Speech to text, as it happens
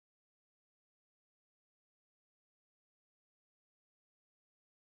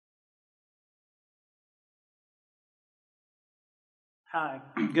Hi,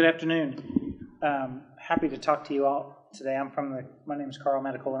 good afternoon. Happy to talk to you all today. My name is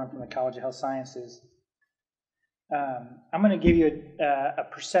Mattacola, and I'm from the College of Health Sciences. I'm going to give you a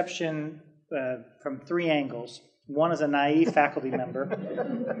perception from three angles. One is a naive faculty member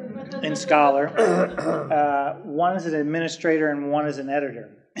and scholar. One is an administrator, and one is an editor.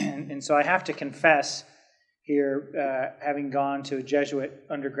 And so I have to confess here, having gone to a Jesuit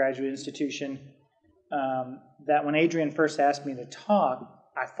undergraduate institution, that when Adrian first asked me to talk,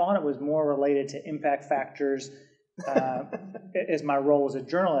 I thought it was more related to impact factors as my role as a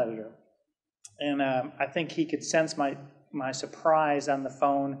journal editor. And I think he could sense my surprise on the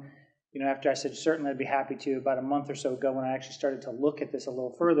phone, after I said, certainly I'd be happy to, about a month or so ago when I actually started to look at this a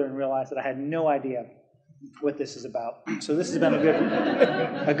little further and realized that I had no idea what this is about. So this has been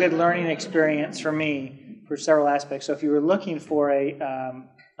a good learning experience for me for several aspects. So if you were looking for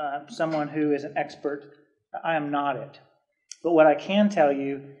someone who is an expert, I am not it. But what I can tell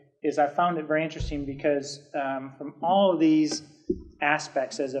you is I found it very interesting because from all of these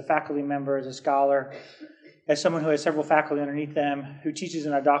aspects, as a faculty member, as a scholar, as someone who has several faculty underneath them, who teaches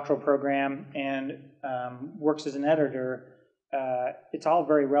in our doctoral program and works as an editor, it's all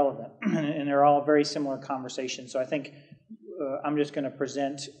very relevant, and they're all very similar conversations. So I think I'm just going to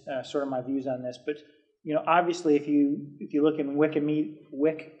present sort of my views on this. But obviously, if you look in Wikimedia,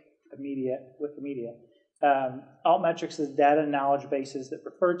 AltMetrics is data and knowledge bases that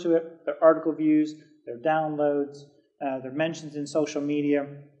refer to it. Their article views, their downloads, their mentions in social media.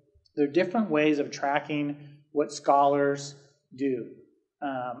 There are different ways of tracking what scholars do.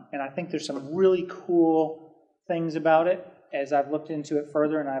 And I think there's some really cool things about it as I've looked into it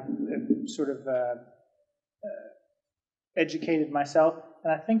further and I've sort of educated myself.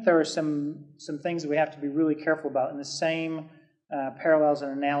 And I think there are some things that we have to be really careful about in the same parallels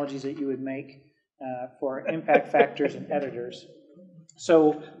and analogies that you would make for impact factors and editors.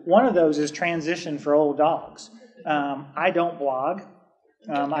 So one of those is transition for old dogs. I don't blog.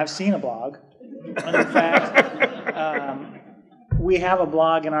 I've seen a blog. And in fact, we have a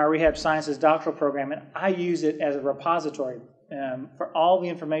blog in our Rehab Sciences doctoral program, and I use it as a repository for all the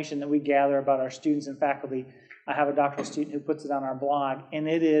information that we gather about our students and faculty. I have a doctoral student who puts it on our blog, and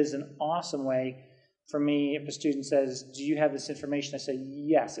it is an awesome way for me. If a student says, do you have this information? I say,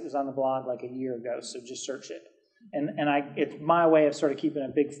 yes, it was on the blog like a year ago, so just search it. And it's my way of sort of keeping a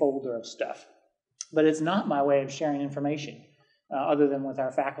big folder of stuff. But it's not my way of sharing information other than with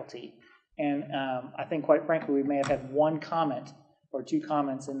our faculty. And I think, quite frankly, we may have had one comment or two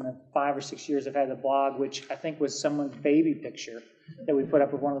comments in the 5 or 6 years I've had the blog, which I think was someone's baby picture that we put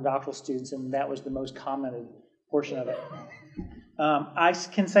up with one of the doctoral students, and that was the most commented portion of it. I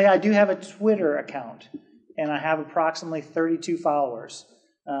can say I do have a Twitter account, and I have approximately 32 followers,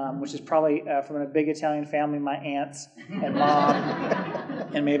 which is probably from a big Italian family, my aunts and mom,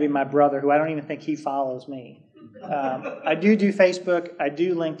 and maybe my brother, who I don't even think he follows me. I do Facebook, I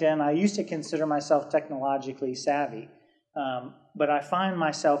do LinkedIn. I used to consider myself technologically savvy, but I find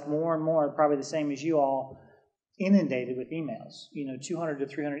myself more and more, probably the same as you all, inundated with emails, 200 to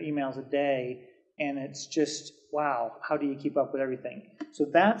 300 emails a day, and it's just, wow, how do you keep up with everything? So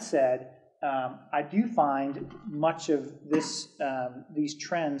that said, I do find much of these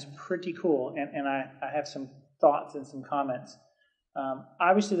trends pretty cool, and I have some thoughts and some comments.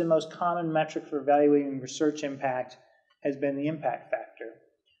 Obviously, the most common metric for evaluating research impact has been the impact factor.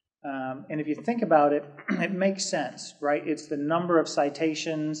 And if you think about it, it makes sense, right? It's the number of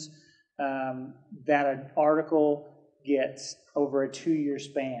citations that an article gets over a 2-year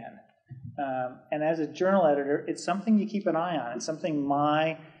span. And as a journal editor, it's something you keep an eye on. It's something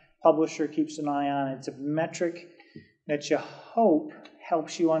my publisher keeps an eye on. It's a metric that you hope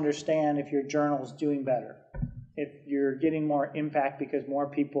helps you understand if your journal is doing better, if you're getting more impact because more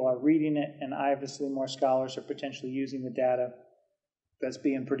people are reading it, and obviously more scholars are potentially using the data that's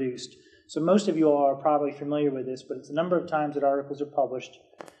being produced. So most of you all are probably familiar with this, but it's the number of times that articles are published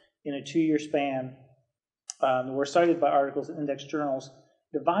in a 2-year span. Were cited by articles in index journals,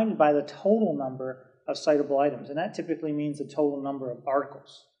 divided by the total number of citable items, and that typically means the total number of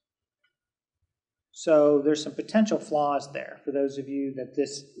articles. So there's some potential flaws there for those of you that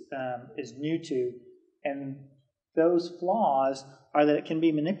this is new to, and those flaws are that it can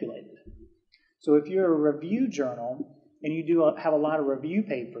be manipulated. So if you're a review journal and you do have a lot of review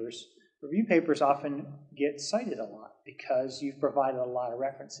papers often get cited a lot because you've provided a lot of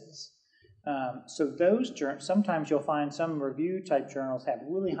references. So those sometimes you'll find some review type journals have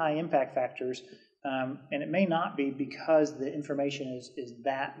really high impact factors, and it may not be because the information is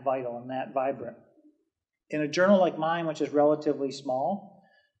that vital and that vibrant. In a journal like mine, which is relatively small,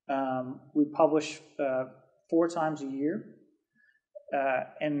 we publish 4 times a year.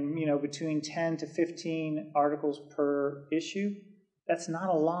 and between 10 to 15 articles per issue, that's not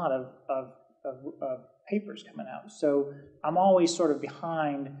a lot of papers coming out. So I'm always sort of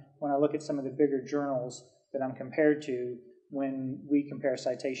behind when I look at some of the bigger journals that I'm compared to when we compare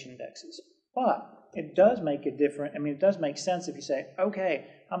citation indexes. But it does make a difference. I mean, it does make sense if you say, okay,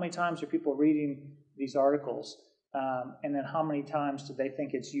 how many times are people reading these articles? And then how many times do they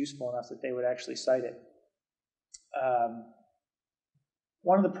think it's useful enough that they would actually cite it?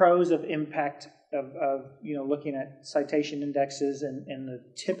 One of the pros of impact of looking at citation indexes and the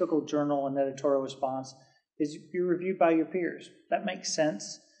typical journal and editorial response is you're reviewed by your peers. That makes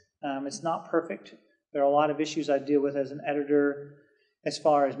sense. It's not perfect. There are a lot of issues I deal with as an editor as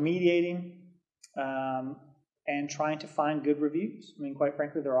far as mediating and trying to find good reviews. I mean, quite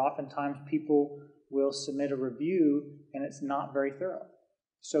frankly, there are oftentimes people will submit a review and it's not very thorough.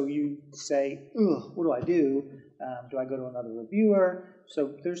 So you say, ugh, what do I do? Do I go to another reviewer?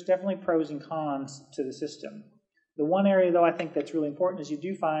 So there's definitely pros and cons to the system. The one area, though, I think that's really important is you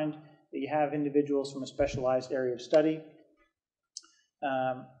do find that you have individuals from a specialized area of study,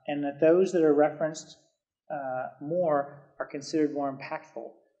 and that those that are referenced more are considered more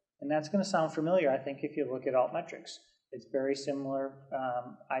impactful. And that's going to sound familiar, I think, if you look at AltMetrics. It's a very similar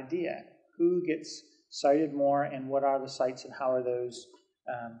idea. Who gets cited more, and what are the sites, and how are those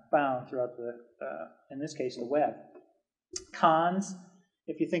found throughout the, in this case, the web. Cons,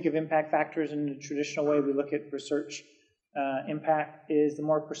 if you think of impact factors in the traditional way we look at research impact, is the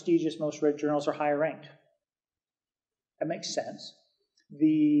more prestigious, most read journals are higher ranked. That makes sense.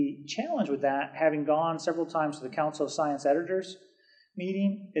 The challenge with that, having gone several times to the Council of Science Editors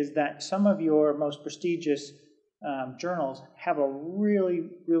meeting, is that some of your most prestigious journals have a really,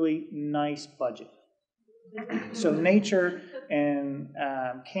 really nice budget. So Nature and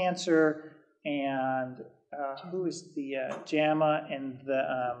Cancer and who is the JAMA and the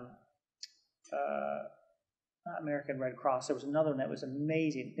not American Red Cross. There was another one that was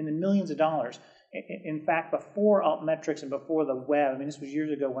amazing, in the millions of dollars. In fact, before AltMetrics and before the web, I mean, this was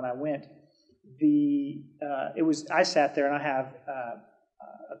years ago when I went. I sat there and I have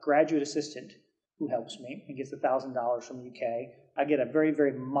a graduate assistant who helps me and gets $1,000 from the UK. I get a very,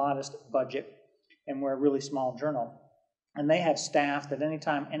 very modest budget, and we're a really small journal. And they have staff that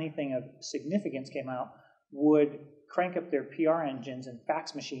anytime anything of significance came out would crank up their PR engines and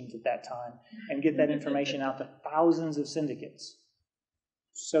fax machines at that time and get that information out to thousands of syndicates.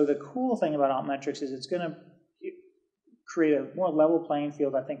 So the cool thing about AltMetrics is it's going to create a more level playing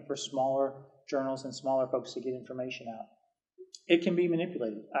field, I think, for smaller journals and smaller folks to get information out. It can be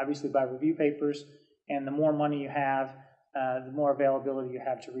manipulated, obviously, by review papers, and the more money you have, the more availability you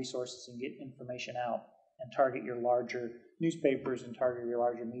have to resources and get information out and target your larger newspapers and target your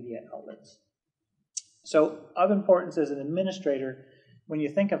larger media outlets. So of importance as an administrator, when you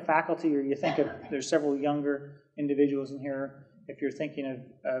think of faculty, or you think of, there's several younger individuals in here, if you're thinking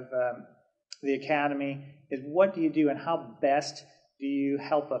of the academy, is what do you do and how best do you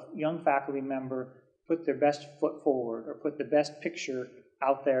help a young faculty member put their best foot forward or put the best picture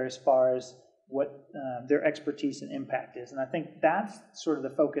out there as far as what their expertise and impact is. And I think that's sort of the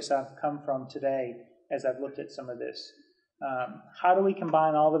focus I've come from today as I've looked at some of this. How do we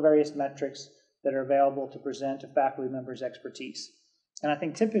combine all the various metrics that are available to present a faculty member's expertise? And I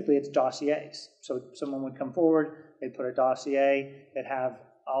think typically it's dossiers. So someone would come forward, they'd put a dossier, they'd have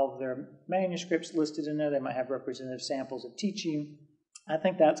all of their manuscripts listed in there, they might have representative samples of teaching. I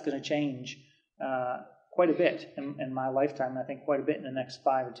think that's going to change quite a bit in my lifetime, and I think quite a bit in the next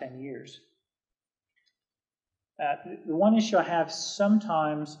 5 or 10 years. The one issue I have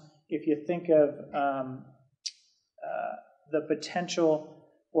sometimes, if you think of the potential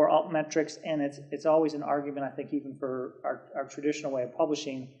for AltMetrics, and it's always an argument, I think, even for our traditional way of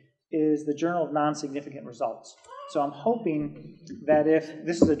publishing, is the Journal of Non-Significant Results. So I'm hoping that if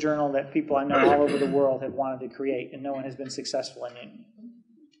this is a journal that people I know all over the world have wanted to create and no one has been successful in it,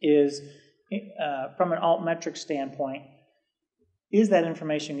 is from an AltMetrics standpoint, is that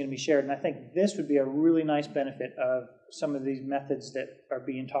information going to be shared? And I think this would be a really nice benefit of some of these methods that are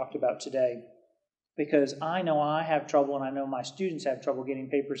being talked about today, because I know I have trouble, and I know my students have trouble getting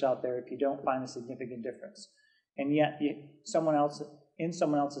papers out there if you don't find a significant difference. And yet, someone else in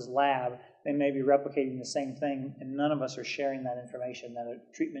someone else's lab, they may be replicating the same thing, and none of us are sharing that information that a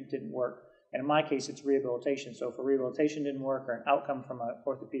treatment didn't work. And in my case, it's rehabilitation. So if a rehabilitation didn't work, or an outcome from an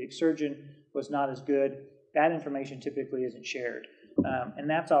orthopedic surgeon was not as good, that information typically isn't shared. And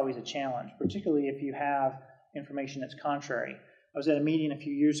that's always a challenge, particularly if you have information that's contrary. I was at a meeting a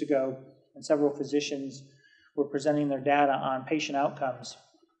few years ago, and several physicians were presenting their data on patient outcomes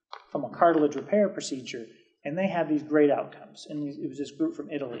from a cartilage repair procedure. And they had these great outcomes. And it was this group from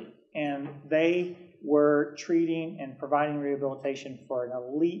Italy. And they were treating and providing rehabilitation for an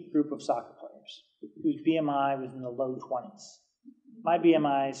elite group of soccer players whose BMI was in the low 20s. My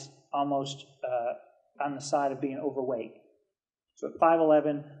BMI is almost on the side of being overweight. So at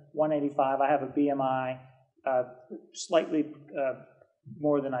 5'11", 185, I have a BMI slightly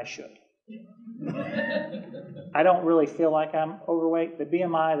more than I should. I don't really feel like I'm overweight. The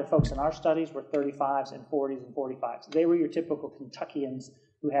BMI, the folks in our studies were 35s and 40s and 45s. They were your typical Kentuckians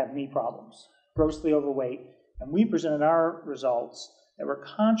who have knee problems, grossly overweight. And we presented our results that were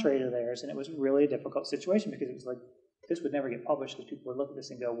contrary to theirs, and it was really a difficult situation because it was like, this would never get published because people would look at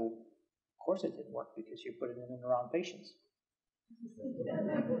this and go, well, of course it didn't work because you put it in the wrong patients.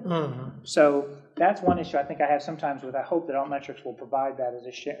 So that's one issue I think I have sometimes with. I hope that AltMetrics will provide that as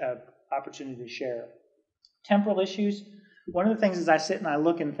a opportunity to share. Temporal issues. One of the things is I sit and I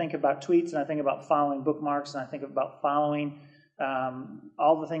look and think about tweets, and I think about following bookmarks, and I think about following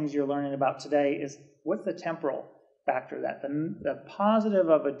all the things you're learning about today. Is what's the temporal factor? That the positive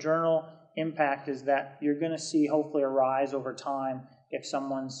of a journal impact is that you're going to see hopefully a rise over time if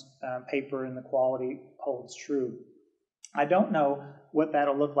someone's paper and the quality holds true. I don't know what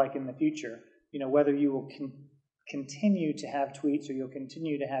that'll look like in the future. Whether you will continue to have tweets, or you'll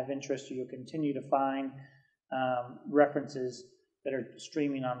continue to have interest, or you'll continue to find references that are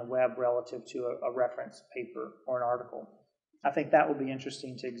streaming on the web relative to a reference paper or an article. I think that will be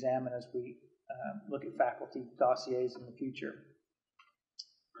interesting to examine as we look at faculty dossiers in the future.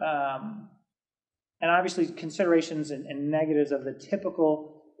 And obviously considerations and negatives of the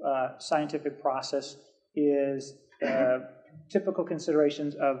typical scientific process is typical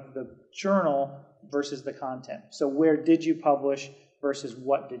considerations of the journal versus the content. So where did you publish versus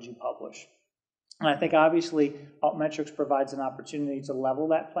what did you publish? And I think obviously AltMetrics provides an opportunity to level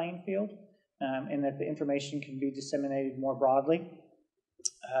that playing field, and that the information can be disseminated more broadly.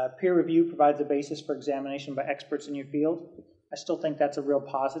 Peer review provides a basis for examination by experts in your field. I still think that's a real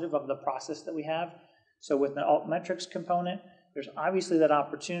positive of the process that we have. So with the AltMetrics component, there's obviously that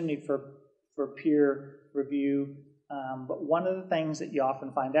opportunity for peer review. But one of the things that you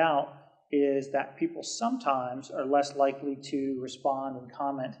often find out is that people sometimes are less likely to respond and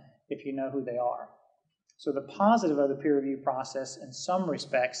comment if you know who they are. So the positive of the peer review process in some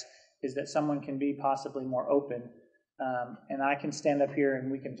respects is that someone can be possibly more open. And I can stand up here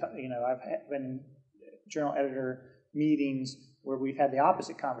and we can, I've been in journal editor meetings where we've had the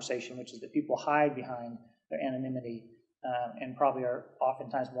opposite conversation, which is that people hide behind their anonymity and probably are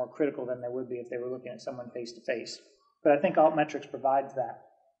oftentimes more critical than they would be if they were looking at someone face to face. But I think AltMetrics provides that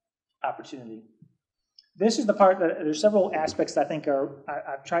opportunity. This is the part that there's several aspects that I think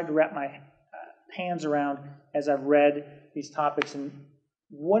I've tried to wrap my hands around as I've read these topics, and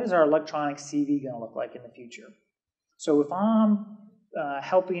what is our electronic CV going to look like in the future? So if I'm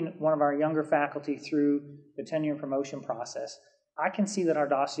helping one of our younger faculty through the tenure and promotion process, I can see that our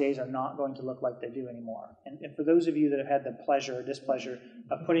dossiers are not going to look like they do anymore. And for those of you that have had the pleasure or displeasure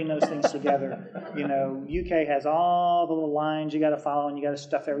of putting those things together, UK has all the little lines you got to follow, and you got to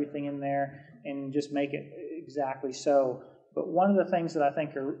stuff everything in there and just make it exactly so. But one of the things that I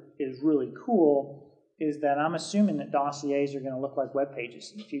think is really cool is that I'm assuming that dossiers are going to look like web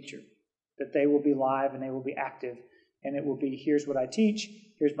pages in the future, that they will be live and they will be active, and it will be, here's what I teach,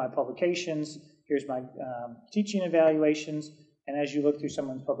 here's my publications, here's my teaching evaluations. And as you look through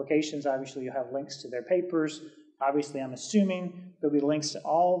someone's publications, obviously you have links to their papers. Obviously, I'm assuming there'll be links to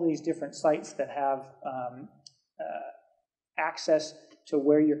all these different sites that have access to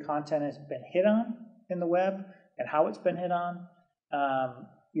where your content has been hit on in the web and how it's been hit on.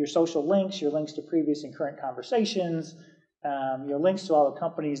 Your social links, your links to previous and current conversations, your links to all the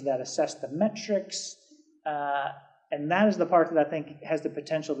companies that assess the metrics. And that is the part that I think has the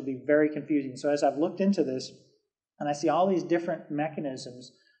potential to be very confusing. So as I've looked into this, and I see all these different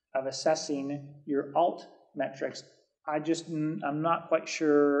mechanisms of assessing your AltMetrics, I'm not quite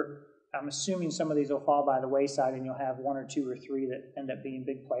sure. I'm assuming some of these will fall by the wayside and you'll have one or two or three that end up being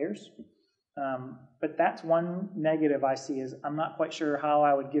big players. But that's one negative I see, is I'm not quite sure how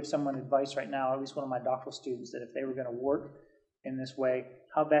I would give someone advice right now, at least one of my doctoral students, that if they were going to work in this way,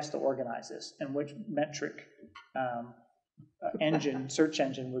 how best to organize this and which metric search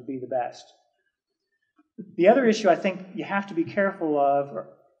engine would be the best. The other issue I think you have to be careful of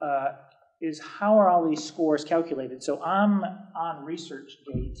is how are all these scores calculated? So I'm on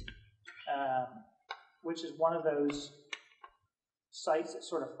ResearchGate, which is one of those sites that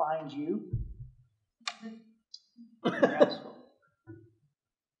sort of finds you.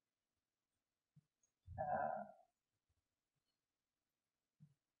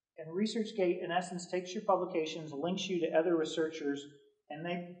 And And ResearchGate, in essence, takes your publications, links you to other researchers, and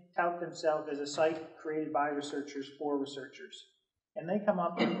they tout themselves as a site created by researchers for researchers. And they come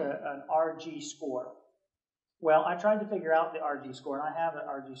up with an RG score. Well, I tried to figure out the RG score, and I have an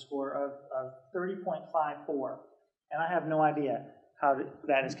RG score of 30.54, and I have no idea how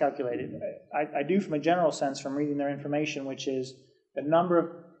that is calculated. I do from a general sense from reading their information, which is the number of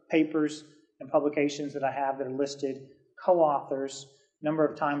papers and publications that I have that are listed, co-authors, number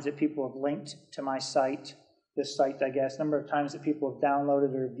of times that people have linked to my site, this site, I guess, number of times that people have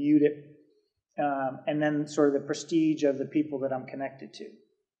downloaded or viewed it, and then sort of the prestige of the people that I'm connected to.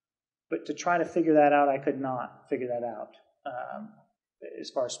 But to try to figure that out, I could not figure that out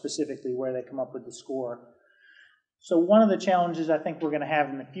as far as specifically where they come up with the score. So one of the challenges I think we're going to have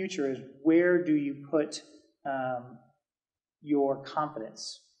in the future is where do you put your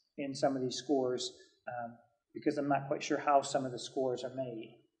confidence in some of these scores, because I'm not quite sure how some of the scores are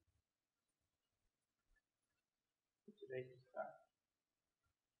made.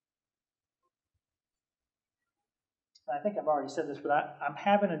 I think I've already said this, but I'm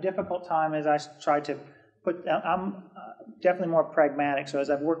having a difficult time as I try to put, I'm definitely more pragmatic, so as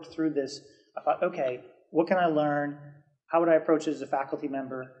I've worked through this, I thought, okay, what can I learn? How would I approach it as a faculty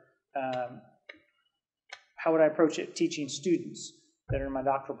member? How would I approach it teaching students that are in my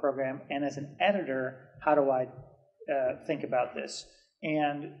doctoral program? And as an editor, how do I think about this?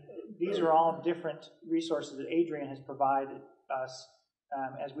 And these are all different resources that Adrian has provided us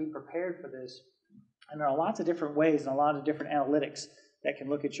as we prepared for this. And there are lots of different ways and a lot of different analytics that can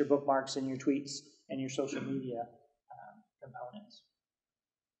look at your bookmarks and your tweets and your social media components.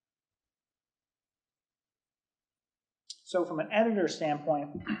 So from an editor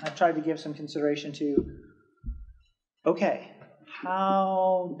standpoint, I've tried to give some consideration to, okay,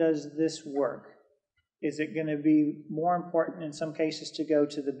 how does this work? Is it going to be more important in some cases to go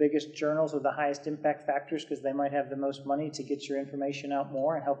to the biggest journals with the highest impact factors because they might have the most money to get your information out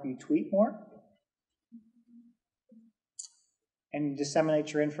more and help you tweet more? And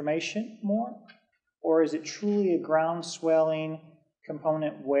disseminate your information more? Or is it truly a ground-swelling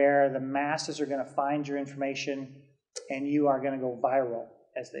component where the masses are going to find your information and you are going to go viral,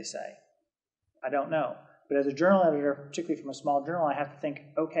 as they say? I don't know. But as a journal editor, particularly from a small journal, I have to think,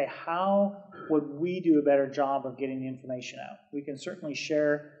 okay, how would we do a better job of getting the information out? We can certainly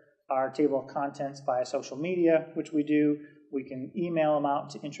share our table of contents via social media, which we do. We can email them out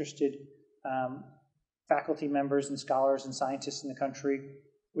to interested faculty members and scholars and scientists in the country,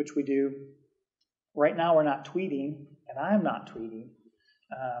 which we do. Right now we're not tweeting, and I'm not tweeting.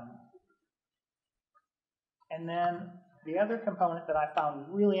 And then the other component that I found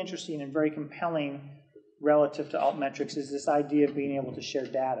really interesting and very compelling relative to AltMetrics is this idea of being able to share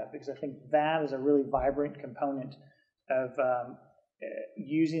data, because I think that is a really vibrant component of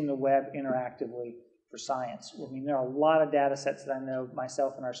using the web interactively for science. I mean, there are a lot of data sets that I know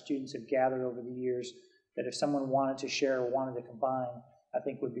myself and our students have gathered over the years that if someone wanted to share or wanted to combine, I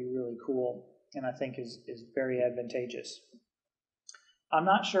think would be really cool and I think is very advantageous. I'm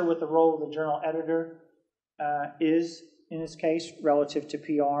not sure what the role of the journal editor is in this case relative to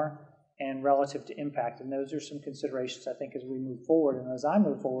PR and relative to impact, and those are some considerations I think as we move forward. And as I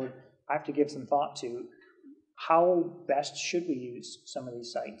move forward, I have to give some thought to how best should we use some of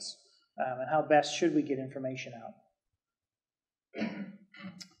these sites and how best should we get information out.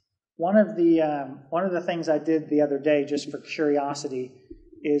 One of the things I did the other day, just for curiosity,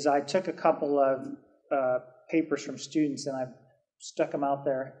 is I took a couple of papers from students and I stuck them out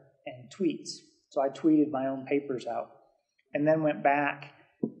there in tweets. So I tweeted my own papers out, and then went back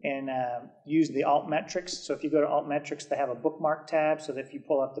and used the AltMetrics. So if you go to AltMetrics, they have a bookmark tab, so that if you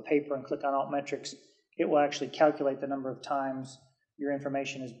pull up the paper and click on AltMetrics, it will actually calculate the number of times your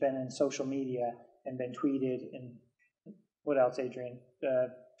information has been in social media and been tweeted. And what else, Adrian?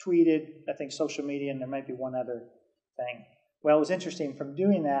 Tweeted, I think social media, and there might be one other thing. Well, it was interesting. From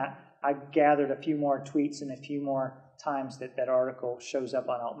doing that, I gathered a few more tweets and a few more times that that article shows up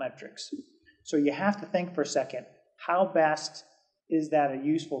on AltMetrics. So you have to think for a second, how best is that a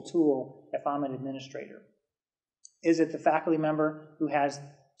useful tool if I'm an administrator? Is it the faculty member who has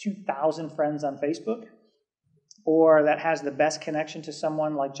 2,000 friends on Facebook, or that has the best connection to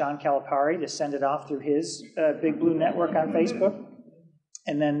someone like John Calipari to send it off through his Big Blue network on Facebook,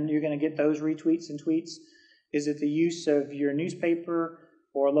 and then you're going to get those retweets and tweets? Is it the use of your newspaper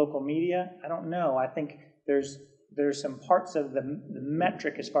or local media? I don't know. I think there's some parts of the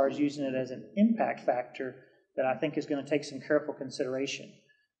metric as far as using it as an impact factor that I think is going to take some careful consideration.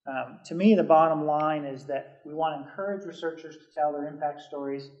 To me, the bottom line is that we want to encourage researchers to tell their impact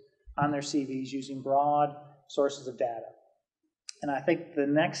stories on their CVs using broad sources of data. And I think the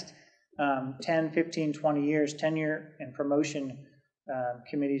next 10, 15, 20 years, tenure and promotion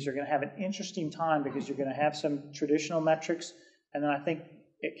committees are going to have an interesting time, because you're going to have some traditional metrics, and then I think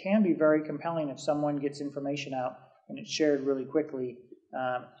it can be very compelling if someone gets information out and it's shared really quickly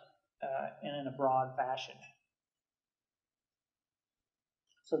and in a broad fashion.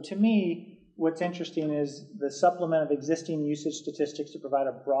 So to me, what's interesting is the supplement of existing usage statistics to provide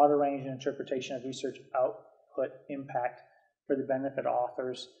a broader range and interpretation of research output impact for the benefit of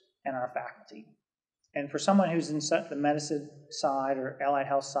authors and our faculty. And for someone who's in the medicine side or allied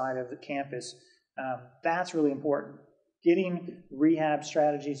health side of the campus, that's really important. Getting rehab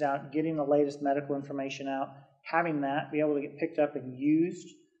strategies out, getting the latest medical information out, having that be able to get picked up and used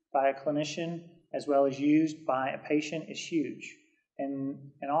by a clinician as well as used by a patient is huge.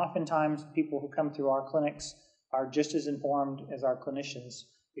 And oftentimes people who come through our clinics are just as informed as our clinicians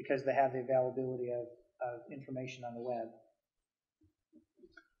because they have the availability of information on the web.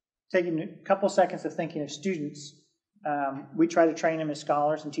 Taking a couple seconds of thinking of students, we try to train them as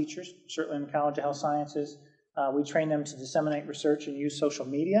scholars and teachers, certainly in the College of Health Sciences. We train them to disseminate research and use social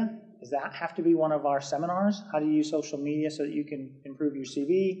media. Does that have to be one of our seminars? How do you use social media so that you can improve your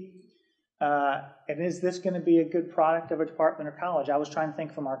CV? And is this going to be a good product of a department or college? I was trying to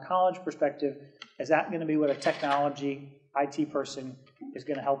think from our college perspective, is that going to be what a technology IT person is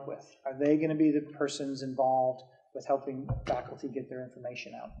going to help with? Are they going to be the persons involved with helping faculty get their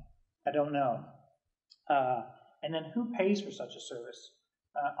information out? I don't know. And then who pays for such a service?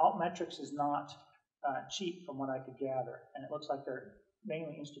 AltMetrics is not cheap from what I could gather, and it looks like they're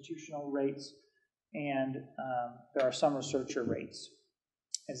mainly institutional rates, and there are some researcher rates.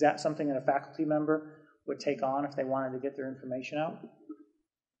 Is that something that a faculty member would take on if they wanted to get their information out?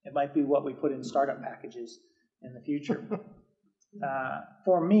 It might be what we put in startup packages in the future.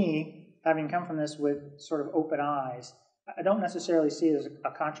 For me, having come from this with sort of open eyes, I don't necessarily see it as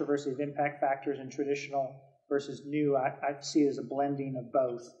a controversy of impact factors and traditional versus new. I see it as a blending of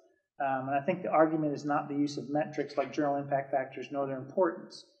both. And I think the argument is not the use of metrics like journal impact factors nor their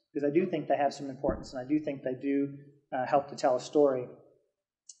importance, because I do think they have some importance, and I do think they do help to tell a story.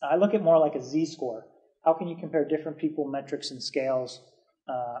 I look at more like a Z-score. How can you compare different people, metrics, and scales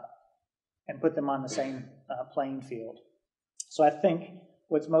and put them on the same playing field? So I think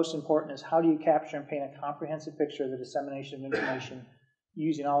what's most important is how do you capture and paint a comprehensive picture of the dissemination of information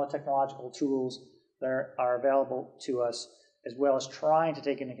using all the technological tools that are available to us, as well as trying to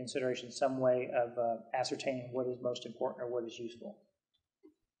take into consideration some way of ascertaining what is most important or what is useful.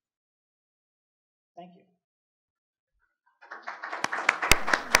 Thank you.